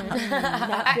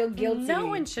 Not feel guilty. No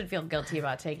one should feel guilty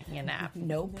about taking a nap.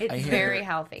 Nope. It's very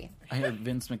healthy. I heard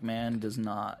Vince McMahon does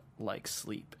not like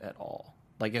sleep at all.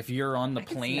 Like, if you're on the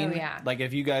plane, like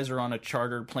if you guys are on a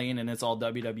chartered plane and it's all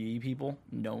WWE people,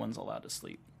 no one's allowed to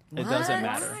sleep. It doesn't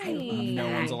matter.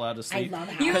 No one's allowed to sleep. I love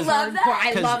that. You love that?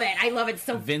 I love it. I love it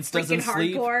so Vince freaking doesn't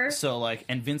sleep, hardcore. so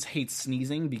and Vince hates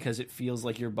sneezing because it feels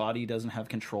like your body doesn't have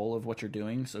control of what you're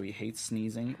doing, so he hates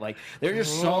sneezing. Like, there are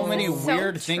just so many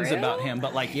weird things true. about him,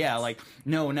 but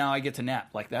no, now I get to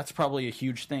nap. Like, that's probably a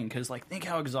huge thing, because think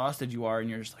how exhausted you are, and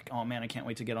you're just like, oh man, I can't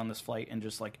wait to get on this flight and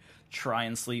just try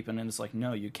and sleep, and then it's like,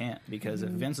 no, you can't, because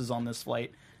if Vince is on this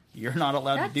flight, you're not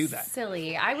allowed to do that.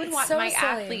 Silly. I would want So my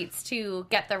silly. athletes to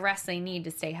get the rest they need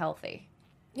to stay healthy.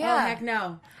 Yeah. Oh, heck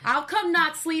no. I'll come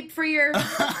not sleep for your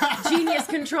genius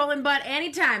controlling butt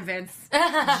anytime, Vince.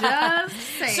 Just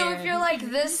saying. So if you're like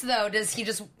this, though, does he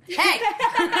just, hey!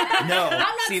 No, not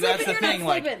see, that's the sleeping, you're thing.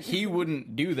 not sleeping. He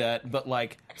wouldn't do that, but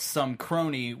some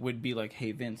crony would be like,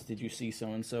 "Hey, Vince, did you see so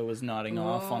and so was nodding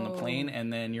off on the plane?"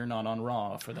 And then you're not on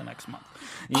Raw for the next month.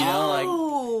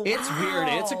 It's weird.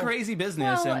 It's a crazy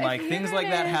business, Well, and if things you're like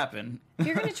that gonna- happen. If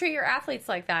you're going to treat your athletes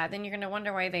like that, then you're going to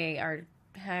wonder why they are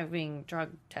having drug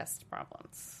test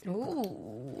problems.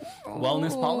 Ooh.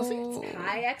 Wellness policies,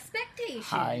 high expectations.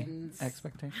 high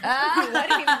expectations. Why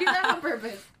do you do that on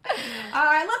purpose? All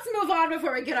right, let's move on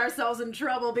before we get ourselves in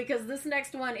trouble, because this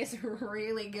next one is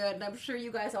really good, and I'm sure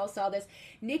you guys all saw this.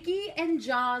 Nikki and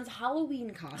John's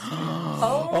Halloween costume.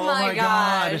 Oh my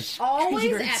God. gosh. Always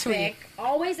You're epic. sweet.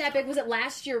 Always epic. Was it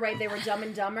last year, right? They were Dumb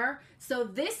and Dumber. So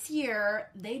this year,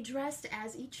 they dressed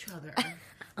as each other.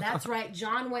 That's right.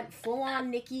 John went full on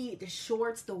Nikki, the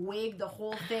shorts, the wig, the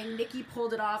whole thing. Nikki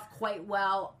pulled it off quite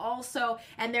well. Also,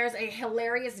 and there's a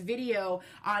hilarious video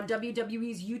on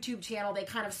WWE's YouTube channel. They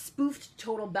kind of spoofed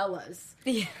Total Bellas.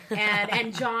 Yeah.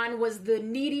 And John was the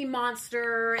needy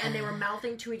monster, and they were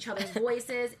mouthing to each other's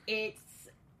voices. It's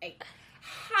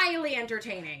highly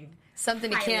entertaining.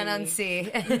 Something you can't Highly. unsee.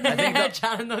 I think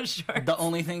John in those shorts. The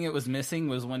only thing it was missing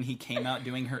was when he came out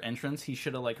doing her entrance, he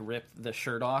should have ripped the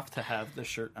shirt off to have the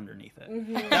shirt underneath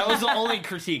it. That was the only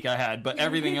critique I had, but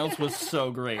everything else was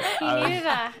so great. He needed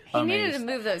to amazed.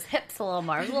 move those hips a little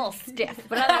more. It was a little stiff,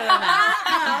 but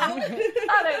other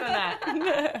than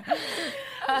that,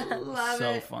 Love so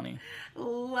it. funny.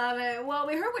 Love it. Well,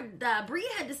 we heard what Brie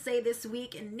had to say this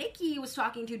week, and Nikki was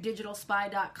talking to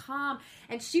digitalspy.com,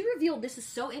 and she revealed, this is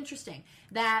so interesting,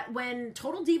 that when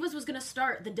Total Divas was going to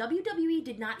start, the WWE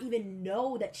did not even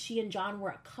know that she and John were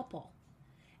a couple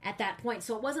at that point.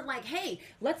 So it wasn't like, hey,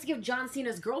 let's give John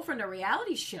Cena's girlfriend a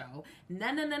reality show.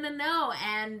 No.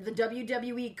 And the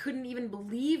WWE couldn't even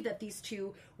believe that these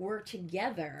two were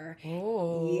together.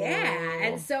 Oh. Yeah.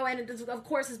 And so, and it, of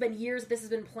course, it's been years this has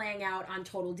been playing out on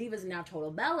Total Divas and now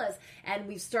Total Bellas. And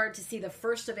we've started to see the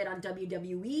first of it on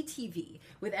WWE TV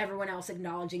with everyone else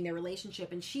acknowledging their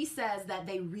relationship. And she says that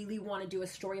they really want to do a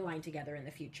storyline together in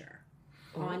the future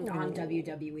on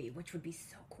WWE, which would be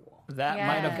so cool. That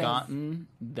might have Yes. gotten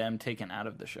them taken out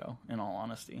of the show, in all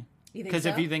honesty. You think Because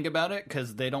if so? you think about it,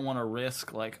 because they don't want to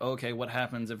risk, okay, what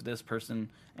happens if this person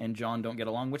and John don't get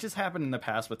along, which has happened in the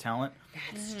past with talent.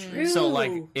 That's true.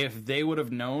 So, if they would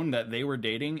have known that they were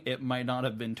dating, it might not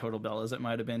have been Total Bellas. It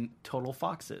might have been Total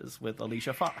Foxes with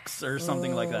Alicia Fox or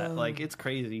something like that. It's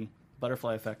crazy.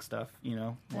 butterfly effect stuff.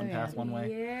 One path, one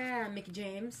way. Yeah, Mickey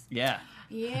James. Yeah.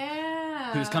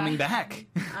 Yeah. Who's coming back?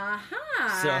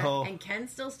 So and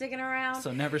Ken's still sticking around.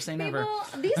 So never say never.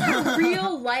 People, these are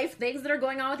real life things that are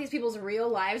going on with these people's real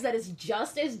lives that is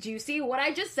just as juicy. What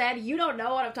I just said, you don't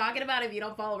know what I'm talking about if you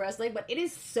don't follow wrestling, but it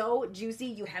is so juicy.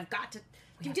 You have got to.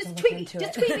 Just tweet me.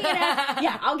 Just tweet me.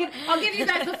 Yeah, I'll give you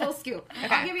guys the full scoop.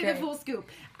 I'll give you the full scoop.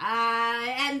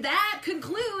 And that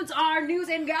concludes our news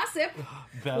and gossip.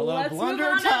 Bella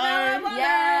Blunder time.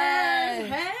 Yay!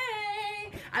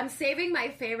 Hey! I'm saving my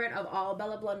favorite of all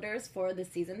Bella Blunders for the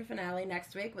season finale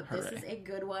next week, but this is a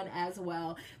good one as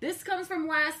well. This comes from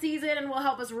last season and will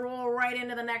help us roll right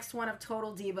into the next one of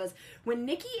Total Divas. When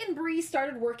Nikki and Brie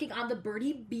started working on the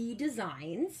Birdie B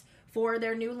designs for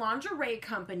their new lingerie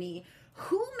company,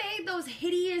 who made those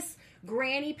hideous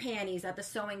granny panties at the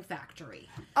sewing factory?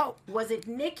 Oh. Was it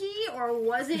Nikki or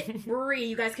was it Brie?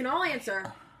 You guys can all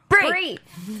answer. Brie.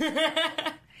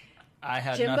 I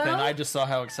had Jimbo? nothing. I just saw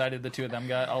how excited the two of them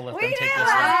got. I'll let them take this one.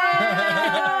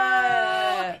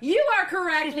 You are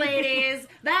correct, ladies.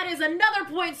 That is another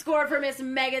point scored for Miss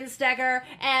Megan Stecker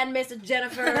and Miss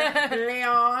Jennifer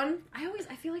Leon. I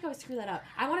feel like I always screw that up.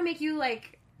 I want to make you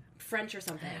like French or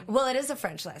something. Well, it is a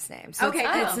French last name. So Okay,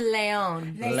 it's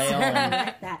Leon. Leon. I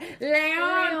like that.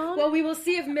 Leon. Well, we will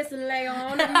see if Miss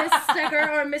Leon, Miss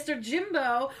Stecker, or Mr.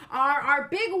 Jimbo are our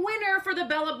big winner for the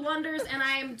Bella Blunders. And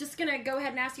I'm just going to go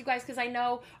ahead and ask you guys, because I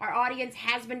know our audience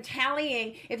has been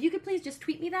tallying. If you could please just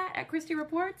tweet me that at Christy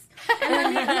Reports.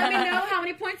 And let me know how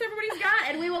many points everybody's got.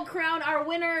 And we will crown our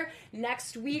winner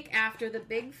next week after the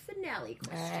big finale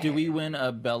question. Do we win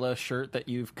a Bella shirt that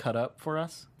you've cut up for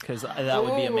us? Because that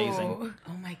would be amazing. Oh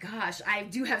my gosh. I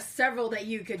do have several that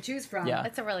you could choose from. Yeah.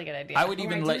 That's a really good idea. I would I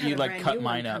even do let have you a like brand cut new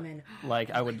mine one up. coming. Like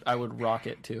I would rock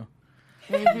it too.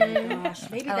 Gosh,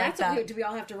 maybe I like that's what that. do we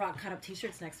all have to rock cut up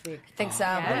t-shirts next week? I think so.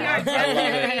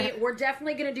 We're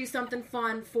definitely going to do something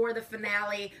fun for the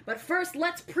finale. But first,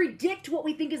 let's predict what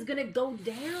we think is going to go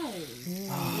down in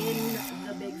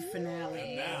the big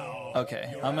finale.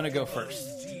 Okay, I'm gonna go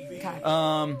first. Okay.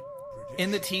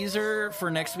 In the teaser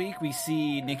for next week, we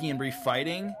see Nikki and Brie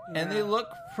fighting, and they look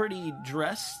pretty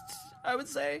dressed, I would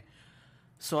say.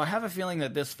 So I have a feeling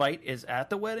that this fight is at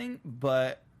the wedding,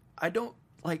 but I don't,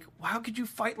 like, how could you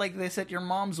fight like this at your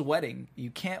mom's wedding?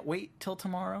 You can't wait till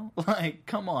tomorrow? Like,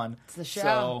 come on. It's the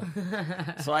show.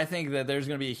 So I think that there's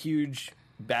going to be a huge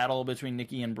battle between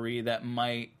Nikki and Brie that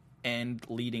might end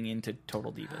leading into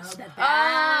Total Divas.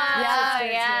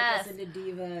 yes. Take us into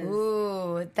Divas.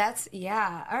 Ooh, that's,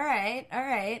 yeah. All right.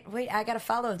 Wait, I got to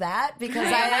follow that because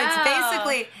it's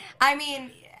basically, I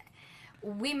mean,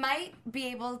 we might be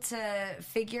able to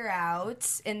figure out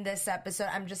in this episode,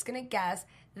 I'm just going to guess,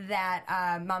 that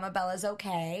Mama Bella's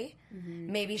okay.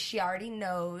 Mm-hmm. Maybe she already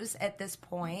knows at this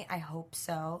point. I hope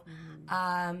so.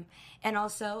 Mm-hmm. And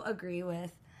also agree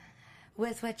with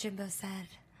what Jimbo said.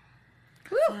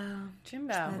 Woo!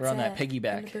 Jimbo. We're on that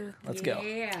piggyback. Let's go.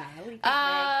 Yeah.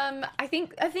 I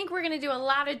think we're gonna do a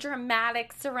lot of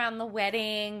dramatics around the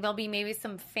wedding. There'll be maybe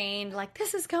some feigned like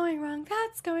this is going wrong,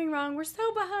 that's going wrong. We're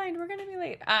so behind. We're gonna be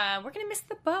late. We're gonna miss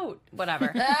the boat.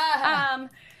 Whatever.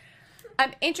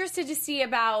 I'm interested to see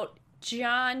about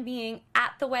John being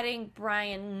at the wedding,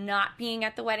 Brian not being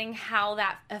at the wedding, how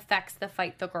that affects the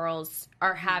fight the girls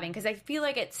are having. Because I feel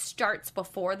like it starts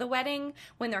before the wedding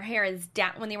when their hair is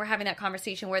down, when they were having that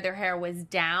conversation where their hair was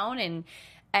down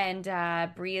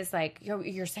and Brie is like,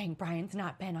 you're saying Brian's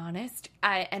not been honest.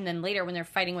 And then later when they're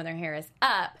fighting when their hair is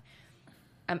up,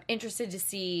 I'm interested to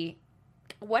see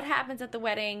what happens at the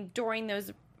wedding during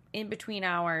those in-between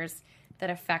hours that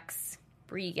affects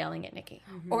Brie yelling at Nikki.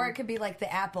 Mm-hmm. Or it could be like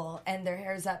the apple, and their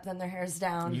hair's up, then their hair's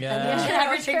down. Yeah. And then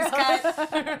everything's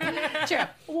cut. True.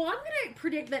 Well, I'm going to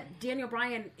predict that Daniel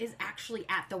Bryan is actually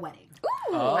at the wedding.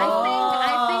 Ooh.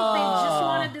 I think they just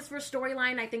wanted this for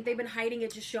storyline. I think they've been hiding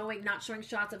it, just not showing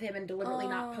shots of him and deliberately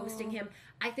not posting him.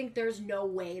 I think there's no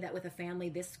way that with a family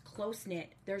this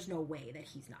close-knit, there's no way that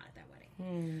he's not at that wedding.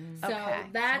 So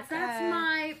that's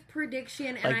my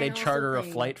prediction. And Like they I also charter a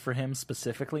think- flight for him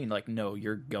specifically, and like, no,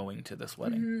 you're going to this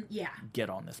wedding. Yeah. Get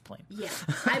on this plane. Yeah,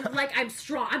 I'm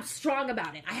strong. I'm strong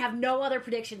about it. I have no other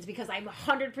predictions because I'm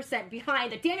 100%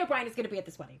 behind that Daniel Bryan is going to be at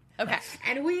this wedding. Okay.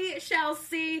 And we shall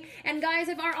see. And guys,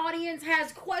 if our audience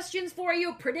has questions for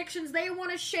you, predictions they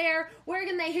want to share, where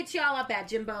can they hit y'all up at,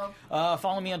 Jimbo?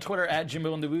 Follow me on Twitter at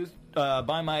Jimbo in the Booth.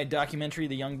 Buy my documentary,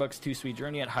 The Young Bucks 2 Sweet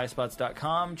Journey, at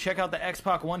highspots.com. Check out the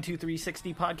X-Pac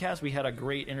 12360 podcast. We had a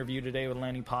great interview today with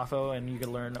Lanny Poffo, and you could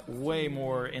learn way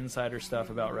more insider stuff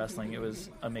about wrestling. It was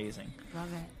amazing.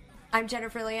 Love it. I'm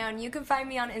Jennifer Leone. You can find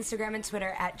me on Instagram and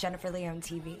Twitter at Jennifer Leone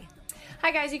TV.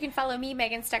 Hi, guys. You can follow me,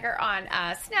 Megan Stecker, on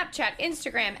Snapchat,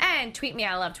 Instagram, and tweet me.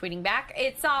 I love tweeting back.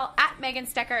 It's all at Megan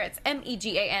Stecker. It's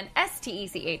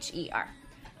MEGANSTECHER.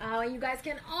 You guys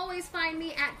can always find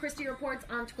me at Christy Reports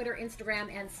on Twitter,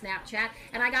 Instagram, and Snapchat.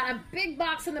 And I got a big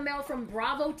box in the mail from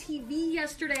Bravo TV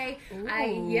yesterday.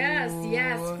 Yes,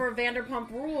 for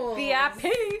Vanderpump Rules.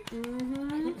 VIP.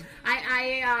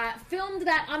 I filmed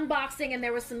that unboxing, and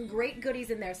there was some great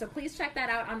goodies in there. So please check that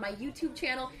out on my YouTube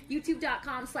channel,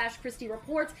 youtube.com/Christy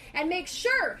Reports. And make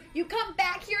sure you come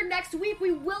back here next week. We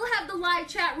will have the live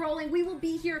chat rolling. We will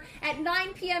be here at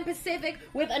 9 p.m. Pacific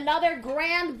with another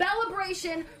grand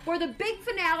celebration for the big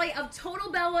finale of Total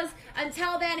Bellas.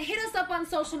 Until then, hit us up on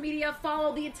social media.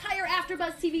 Follow the entire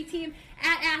AfterBuzz TV team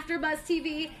at AfterBuzz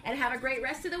TV, and have a great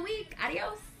rest of the week.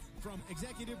 Adios. From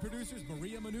executive producers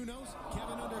Maria Menounos,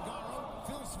 Kevin Undergaro,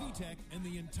 Phil Svitek, and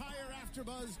the entire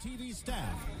AfterBuzz TV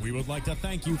staff, we would like to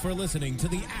thank you for listening to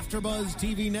the AfterBuzz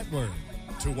TV network.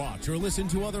 To watch or listen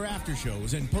to other after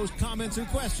shows and post comments or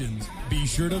questions, be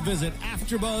sure to visit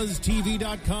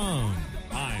AfterBuzzTV.com.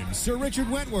 I'm Sir Richard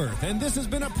Wentworth, and this has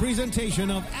been a presentation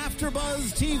of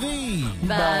AfterBuzz TV.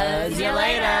 Buzz you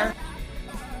later.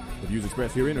 The views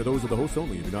expressed herein are those of the hosts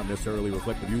only and do not necessarily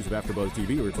reflect the views of AfterBuzz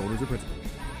TV or its owners or principals.